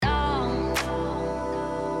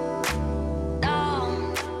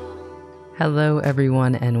Hello,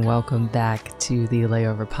 everyone, and welcome back to the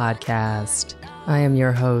Layover Podcast. I am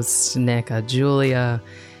your host, Nick Julia,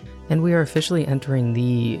 and we are officially entering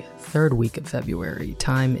the third week of February.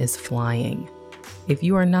 Time is flying. If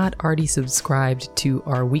you are not already subscribed to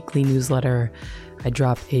our weekly newsletter, I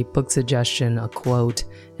drop a book suggestion, a quote,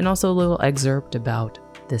 and also a little excerpt about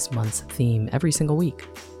this month's theme every single week.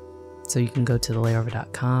 So you can go to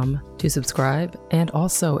thelayover.com to subscribe, and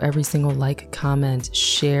also every single like, comment,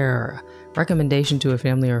 share, recommendation to a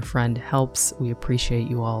family or friend helps. We appreciate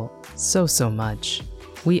you all so much.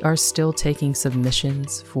 We are still taking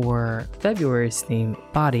submissions for February's theme,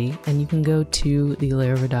 Body, and you can go to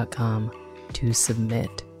thelayover.com to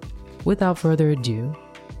submit. Without further ado,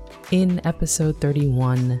 in episode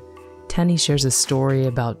 31, Tenny shares a story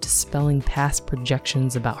about dispelling past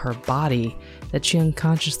projections about her body that she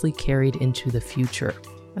unconsciously carried into the future.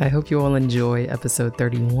 I hope you all enjoy episode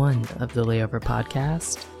 31 of the Layover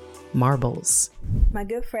Podcast, Marbles. My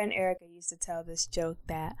good friend Erica used to tell this joke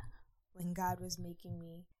that when God was making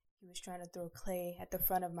me, he was trying to throw clay at the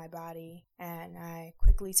front of my body, and I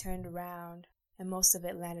quickly turned around and most of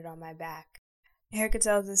it landed on my back. Erica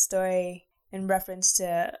tells this story in reference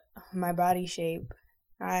to my body shape.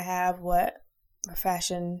 I have what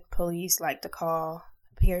fashion police like to call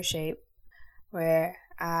pear shape, where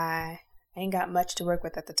I ain't got much to work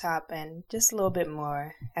with at the top and just a little bit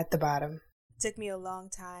more at the bottom. It took me a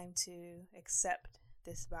long time to accept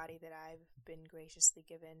this body that I've been graciously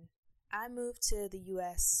given. I moved to the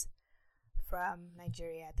U.S. from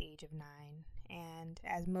Nigeria at the age of 9, and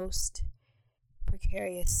as most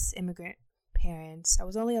precarious immigrant parents, I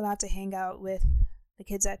was only allowed to hang out with the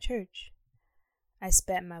kids at church. I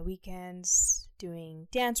spent my weekends doing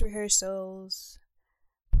dance rehearsals,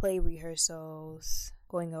 play rehearsals,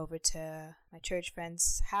 going over to my church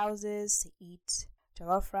friends' houses to eat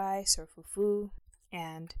jollof rice or fufu,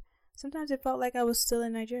 and sometimes it felt like I was still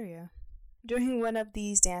in Nigeria. During one of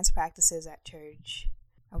these dance practices at church,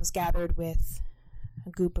 I was gathered with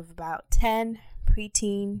a group of about 10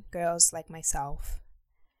 preteen girls like myself,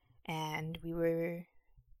 and we were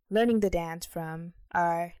learning the dance from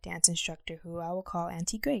our dance instructor, who I will call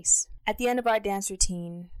Auntie Grace. At the end of our dance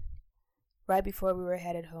routine, right before we were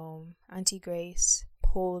headed home, Auntie Grace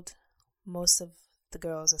pulled most of the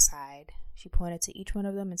girls aside. She pointed to each one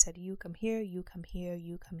of them and said, "You come here, you come here,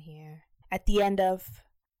 you come here." At the end of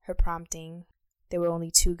her prompting, there were only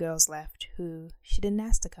 2 girls left who she didn't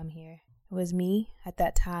ask to come here. It was me. At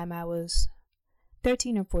that time, I was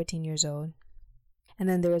 13 or 14 years old. And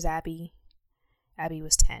then there was Abby. Abby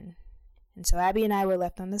was 10. And so Abby and I were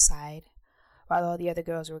left on the side while all the other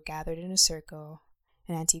girls were gathered in a circle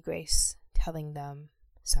and Auntie Grace telling them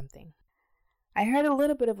something. I heard a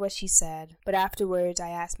little bit of what she said, but afterwards I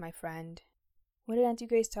asked my friend, "What did Auntie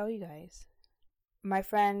Grace tell you guys?" My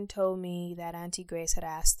friend told me that Auntie Grace had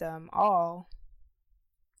asked them all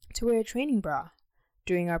to wear a training bra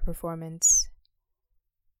during our performance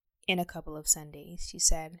in a couple of Sundays. She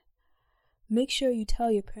said, "Make sure you tell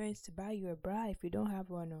your parents to buy you a bra if you don't have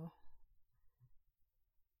one, or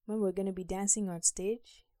when we're going to be dancing on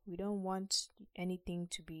stage, we don't want anything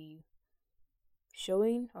to be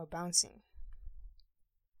showing or bouncing."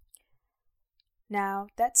 Now,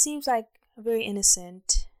 that seems like a very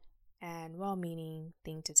innocent and well-meaning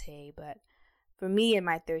thing to say, but for me in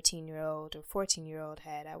my 13-year-old or 14-year-old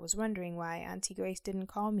head, I was wondering why Auntie Grace didn't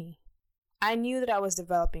call me. I knew that I was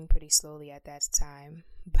developing pretty slowly at that time,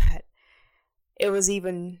 but it was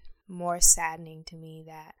even more saddening to me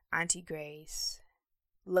that Auntie Grace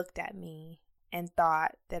looked at me and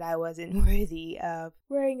thought that I wasn't worthy of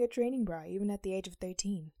wearing a training bra, even at the age of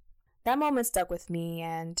 13. That moment stuck with me,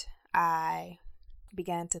 and I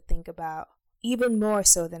began to think about, even more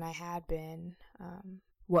so than I had been,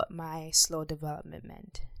 what my slow development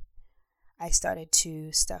meant. I started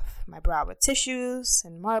to stuff my bra with tissues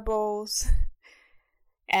and marbles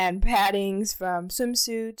and paddings from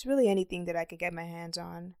swimsuits, really anything that I could get my hands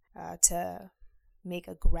on, to make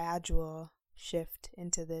a gradual shift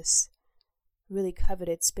into this really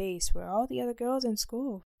coveted space where all the other girls in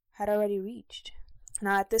school had already reached.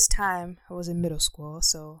 Now, at this time, I was in middle school,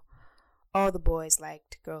 so all the boys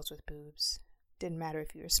liked girls with boobs. Didn't matter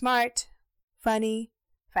if you were smart, funny,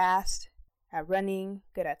 fast, at running,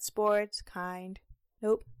 good at sports, kind.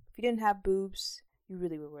 Nope, if you didn't have boobs, you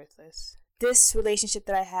really were worthless. This relationship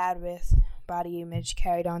that I had with body image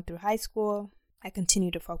carried on through high school. I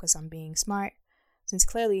continued to focus on being smart, since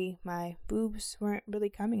clearly my boobs weren't really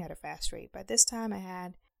coming at a fast rate. By this time, I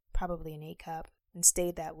had probably an A cup and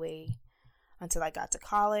stayed that way until I got to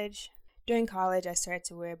college. During college, I started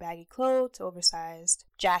to wear baggy clothes, oversized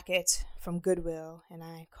jackets from Goodwill, and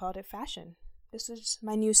I called it fashion. This was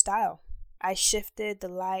my new style. I shifted the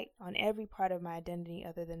light on every part of my identity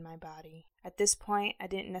other than my body. At this point, I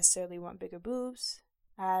didn't necessarily want bigger boobs.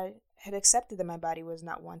 I had accepted that my body was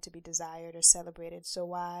not one to be desired or celebrated, so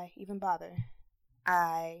why even bother?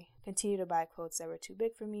 I continued to buy clothes that were too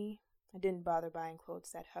big for me. I didn't bother buying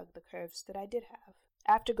clothes that hugged the curves that I did have.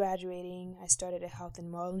 After graduating, I started a health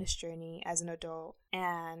and wellness journey as an adult,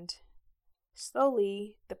 and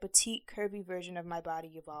slowly, the petite, curvy version of my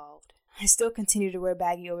body evolved. I still continue to wear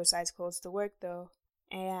baggy, oversized clothes to work, though,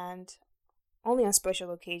 and only on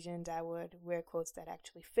special occasions I would wear clothes that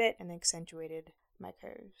actually fit and accentuated my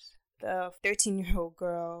curves. The 13-year-old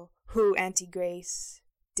girl who Auntie Grace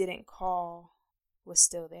didn't call was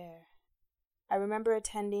still there. I remember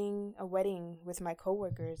attending a wedding with my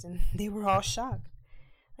coworkers, and they were all shocked.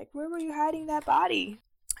 Like, where were you hiding that body?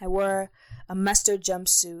 I wore a mustard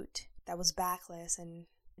jumpsuit that was backless, and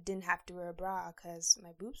I didn't have to wear a bra because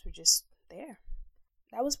my boobs were just there.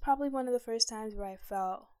 That was probably one of the first times where I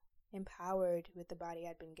felt empowered with the body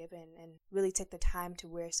I'd been given and really took the time to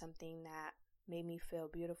wear something that made me feel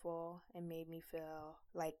beautiful and made me feel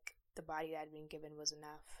like the body that I'd been given was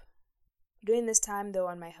enough. During this time, though,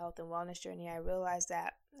 on my health and wellness journey, I realized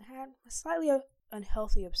that I had a slightly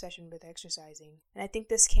unhealthy obsession with exercising. And I think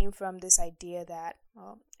this came from this idea that,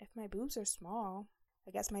 well, if my boobs are small,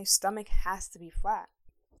 I guess my stomach has to be flat.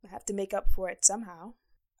 I have to make up for it somehow.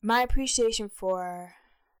 My appreciation for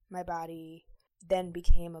my body then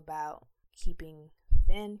became about keeping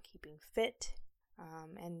thin, keeping fit.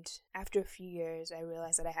 And after a few years, I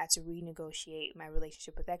realized that I had to renegotiate my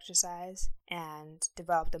relationship with exercise and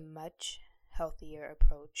developed a much healthier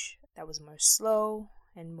approach that was more slow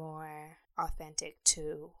and more authentic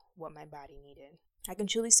to what my body needed. I can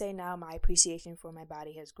truly say now my appreciation for my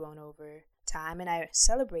body has grown over time, and I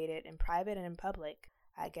celebrate it in private and in public.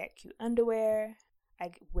 I get cute underwear.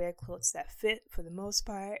 I wear clothes that fit for the most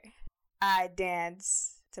part. I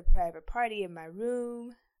dance to private party in my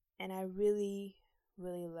room, and I really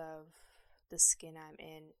love the skin I'm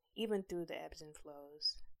in, even through the ebbs and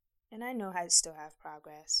flows. And I know I still have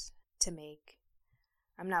progress to make.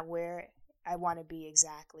 I'm not where I want to be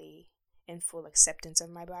exactly in full acceptance of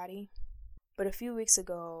my body. But a few weeks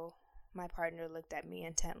ago, my partner looked at me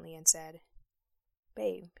intently and said,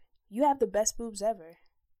 "Babe, you have the best boobs ever."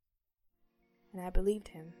 And I believed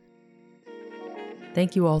him.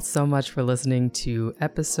 Thank you all so much for listening to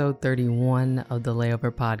episode 31 of the Layover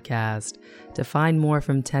Podcast. To find more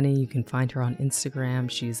from Tenny, you can find her on Instagram.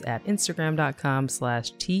 She's at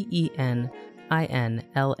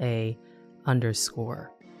instagram.com/TENINLA_.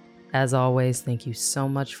 As always, thank you so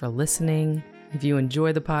much for listening. If you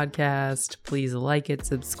enjoy the podcast, please like it,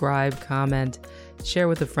 subscribe, comment, share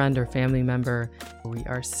with a friend or family member. We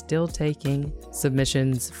are still taking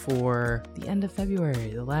submissions for the end of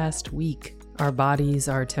February, the last week. Our bodies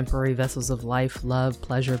are temporary vessels of life, love,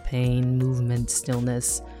 pleasure, pain, movement,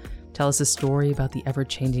 stillness. Tell us a story about the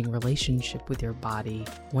ever-changing relationship with your body.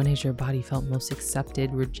 When has your body felt most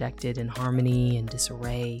accepted, rejected, in harmony and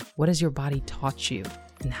disarray? What has your body taught you?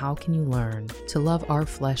 And how can you learn to love our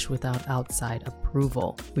flesh without outside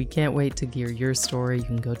approval? We can't wait to hear your story. You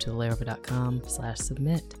can go to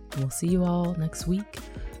layover.com/submit. And we'll see you all next week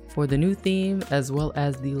for the new theme as well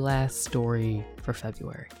as the last story for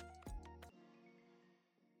February.